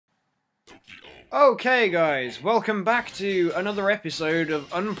Okay guys, welcome back to another episode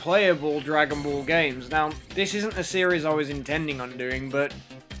of unplayable Dragon Ball games. Now, this isn't a series I was intending on doing, but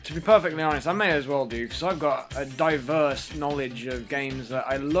to be perfectly honest, I may as well do, because I've got a diverse knowledge of games that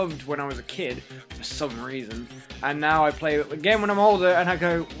I loved when I was a kid, for some reason, and now I play it again when I'm older, and I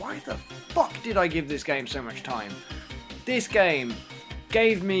go, why the fuck did I give this game so much time? This game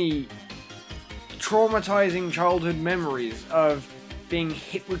gave me traumatizing childhood memories of being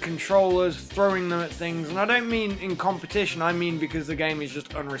hit with controllers, throwing them at things, and I don't mean in competition, I mean because the game is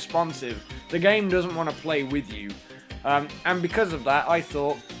just unresponsive. The game doesn't want to play with you. And because of that, I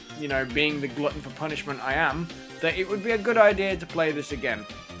thought, you know, being the glutton for punishment I am, that it would be a good idea to play this again.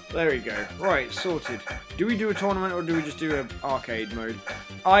 There we go. Right, sorted. Do we do a tournament or do we just do an arcade mode?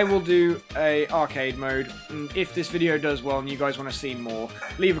 I will do a arcade mode, and if this video does well and you guys want to see more,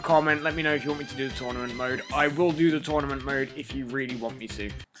 leave a comment, let me know if you want me to do the tournament mode. I will do the tournament mode if you really want me to.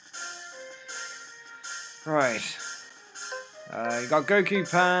 Right. You got Goku,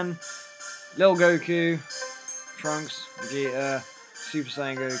 Pan, Lil Goku, Trunks, Vegeta, Super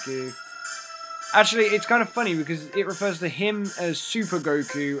Saiyan Goku. Actually, it's kind of funny because it refers to him as Super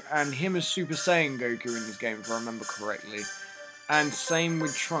Goku and him as Super Saiyan Goku in this game, if I remember correctly. And same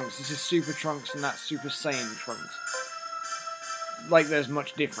with Trunks. This is Super Trunks and that's Super Saiyan Trunks. Like there's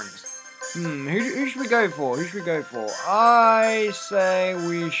much difference. Who should we go for? Who should we go for? I say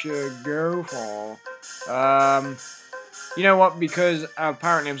we should go for... you know what? Because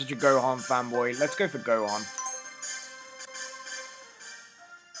apparently I'm such a Gohan fanboy, let's go for Gohan.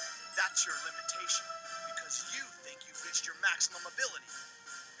 That's your limitation, because you think you've reached your maximum ability.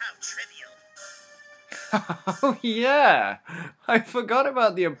 How trivial. Oh yeah, I forgot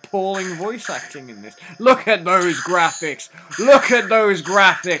about the appalling voice acting in this. Look at those graphics. Look at those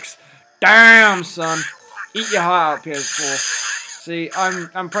graphics. Damn, son. Eat your heart out, PS4. See,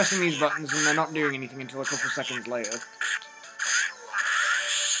 I'm pressing these buttons and they're not doing anything until a couple seconds later.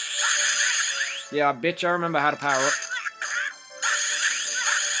 Yeah, bitch, I remember how to power up.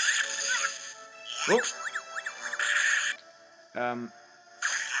 Oh. How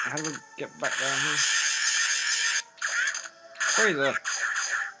do we get back down here? Freezer.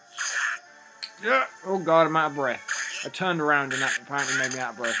 Yeah. Oh god, I'm out of breath. I turned around and that apparently made me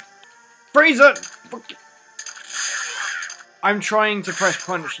out of breath. Freezer! I'm trying to press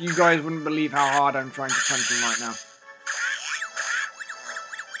punch. You guys wouldn't believe how hard I'm trying to punch him right now.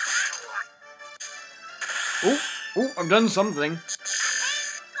 Oh, I've done something.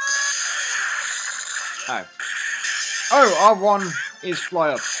 Oh. Oh, R1 is fly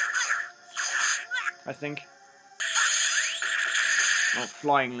up. I think. Oh,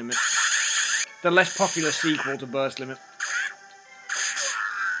 flying limit. The less popular sequel to Burst Limit.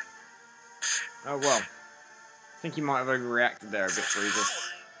 Oh well. I think you might have overreacted there a bit, Freezer.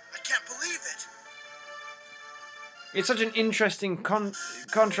 I can't believe it. It's such an interesting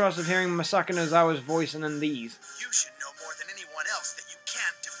contrast of hearing Masaka Nozawa's voice and then these. You should know more than anyone else that you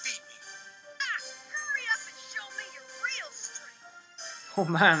can't defeat me. Hurry up and show me your real strength. Oh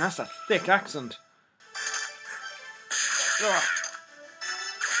man, that's a thick accent. Ugh.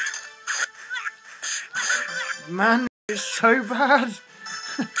 Man, it's so bad.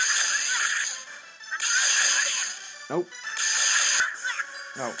 Nope.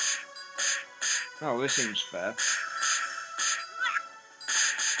 Oh. Oh, this seems fair.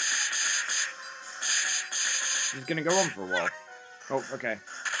 He's gonna go on for a while. Oh, okay.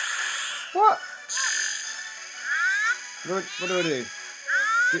 What? What do I do?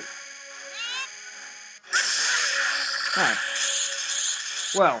 Oh.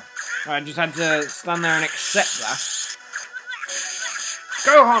 Well, I just had to stand there and accept that.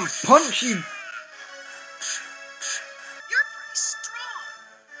 Gohan, punch you! You're pretty strong.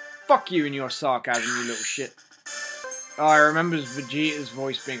 Fuck you and your sarcasm, you little shit. Oh, I remember Vegeta's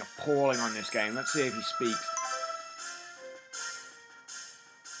voice being appalling on this game. Let's see if he speaks.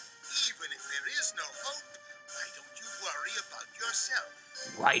 Even if there is no hope, why don't you worry about yourself?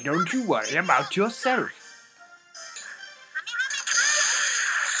 Why don't you worry about yourself?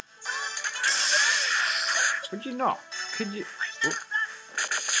 Would you not? Could you? Oh.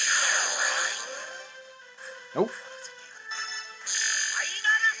 Nope.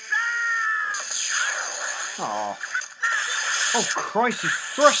 Oh. Oh Christ, he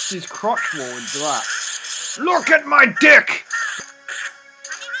thrust his crotch forward to that. Look at my dick!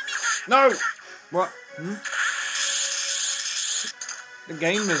 No! What? Hmm? The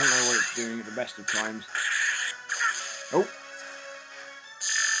game doesn't know what it's doing at the best of times. Oh.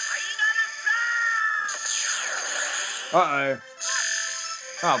 Uh-oh.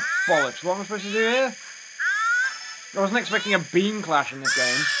 Oh, bollocks. What am I supposed to do here? I wasn't expecting a beam clash in this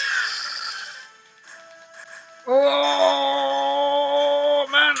game. Oh,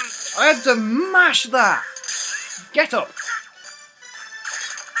 man. I had to mash that. Get up.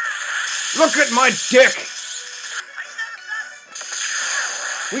 Look at my dick.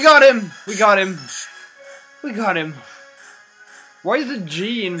 We got him. We got him. We got him. Why is the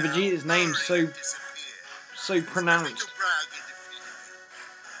G in Vegeta's name so pronounced?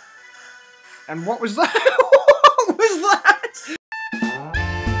 And what was that? What was that?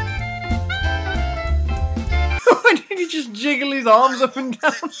 Why did he just jiggle his arms up and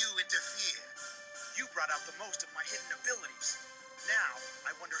down? You brought out the most of my hidden abilities. Now,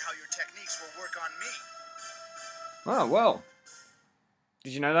 I wonder how your techniques will work on me. Oh, well.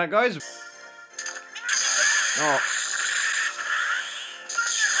 Did you know that, guys? Oh.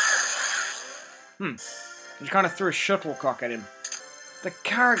 He kind of threw a shuttlecock at him. The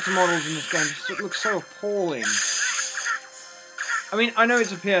character models in this game just look so appalling. I mean, I know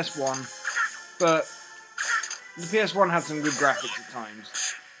it's a PS1, but the PS1 had some good graphics at times.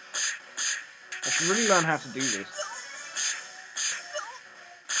 I should really learn how to do this.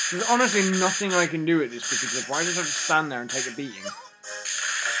 There's honestly nothing I can do at this particular point. I just have to stand there and take a beating.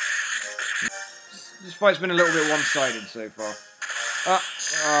 This fight's been a little bit one-sided so far.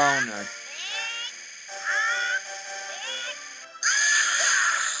 Oh no.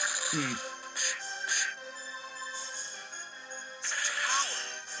 I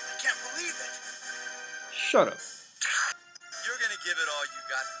can't believe it. Shut up. You're gonna give it all you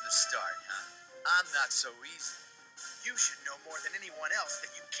got from the start, huh? I'm not so easy. You should know more than anyone else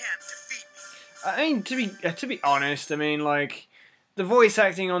that you can't defeat me. I mean, to be honest, I mean, like, the voice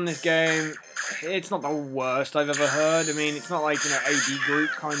acting on this game, it's not the worst I've ever heard. I mean, it's not like, you know, AD group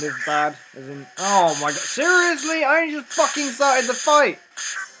kind of bad. As in, oh my god, seriously? I just fucking started the fight.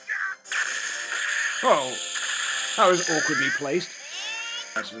 Oh, that was awkwardly placed.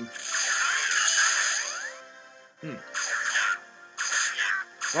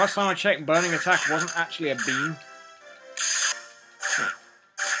 Last time I checked, burning attack wasn't actually a beam.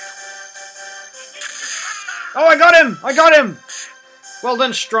 Oh, I got him! I got him! Well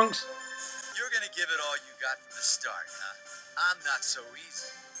done, Strunks. You're gonna give it all you got from the start, huh? I'm not so easy.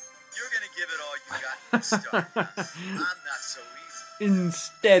 You're gonna give it all you got from the start, huh? I'm not so easy. In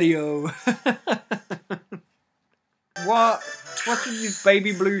stereo. What? What's with this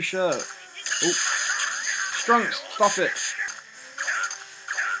baby blue shirt? Oh. Strunks, stop it.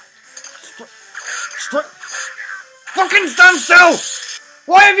 Fucking stand still!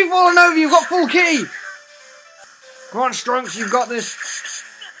 Why have you fallen over? You've got full key! Come on, Strunks, you've got this.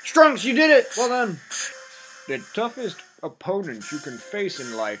 Strunks, you did it! Well done. The toughest opponent you can face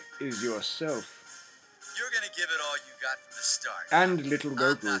in life is yourself. You're gonna give it all you got from the start. And little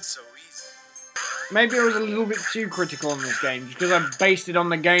Goku. I'm not so easy. Maybe I was a little bit too critical on this game, just because I based it on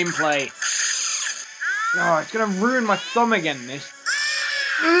the gameplay. Oh, it's gonna ruin my thumb again, this.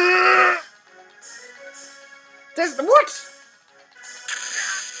 What?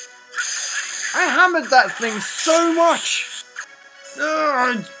 I hammered that thing so much!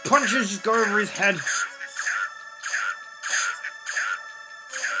 His punches just go over his head.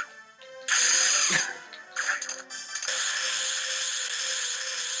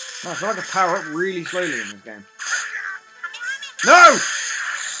 I feel like I power up really slowly in this game. No!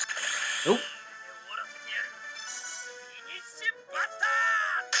 Oh.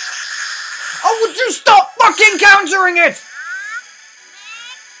 Oh, would you stop fucking countering it?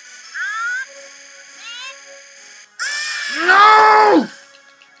 No!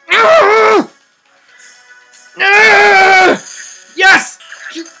 Yes!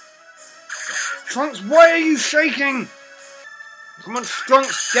 Trunks, why are you shaking? Come on,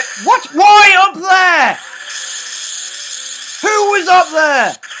 Trunks, get... What? Why up there? Who was up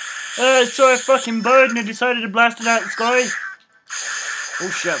there? I saw a fucking bird and I decided to blast it out of the sky. Oh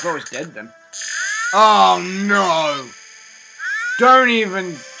shit, I thought it was dead then. Oh no! Don't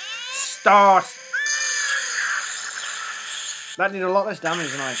even start. That did a lot less damage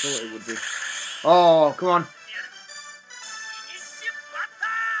than I thought it would do. Oh, come on.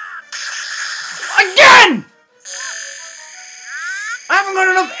 Again! I haven't got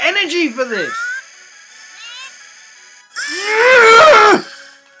enough energy for this. No!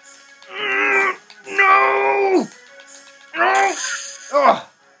 No! Oh,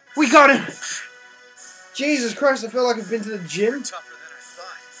 we got him. Jesus Christ, I feel like I've been to the gym. You're tougher than I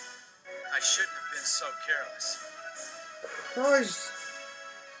thought. I shouldn't have been so careless. Christ.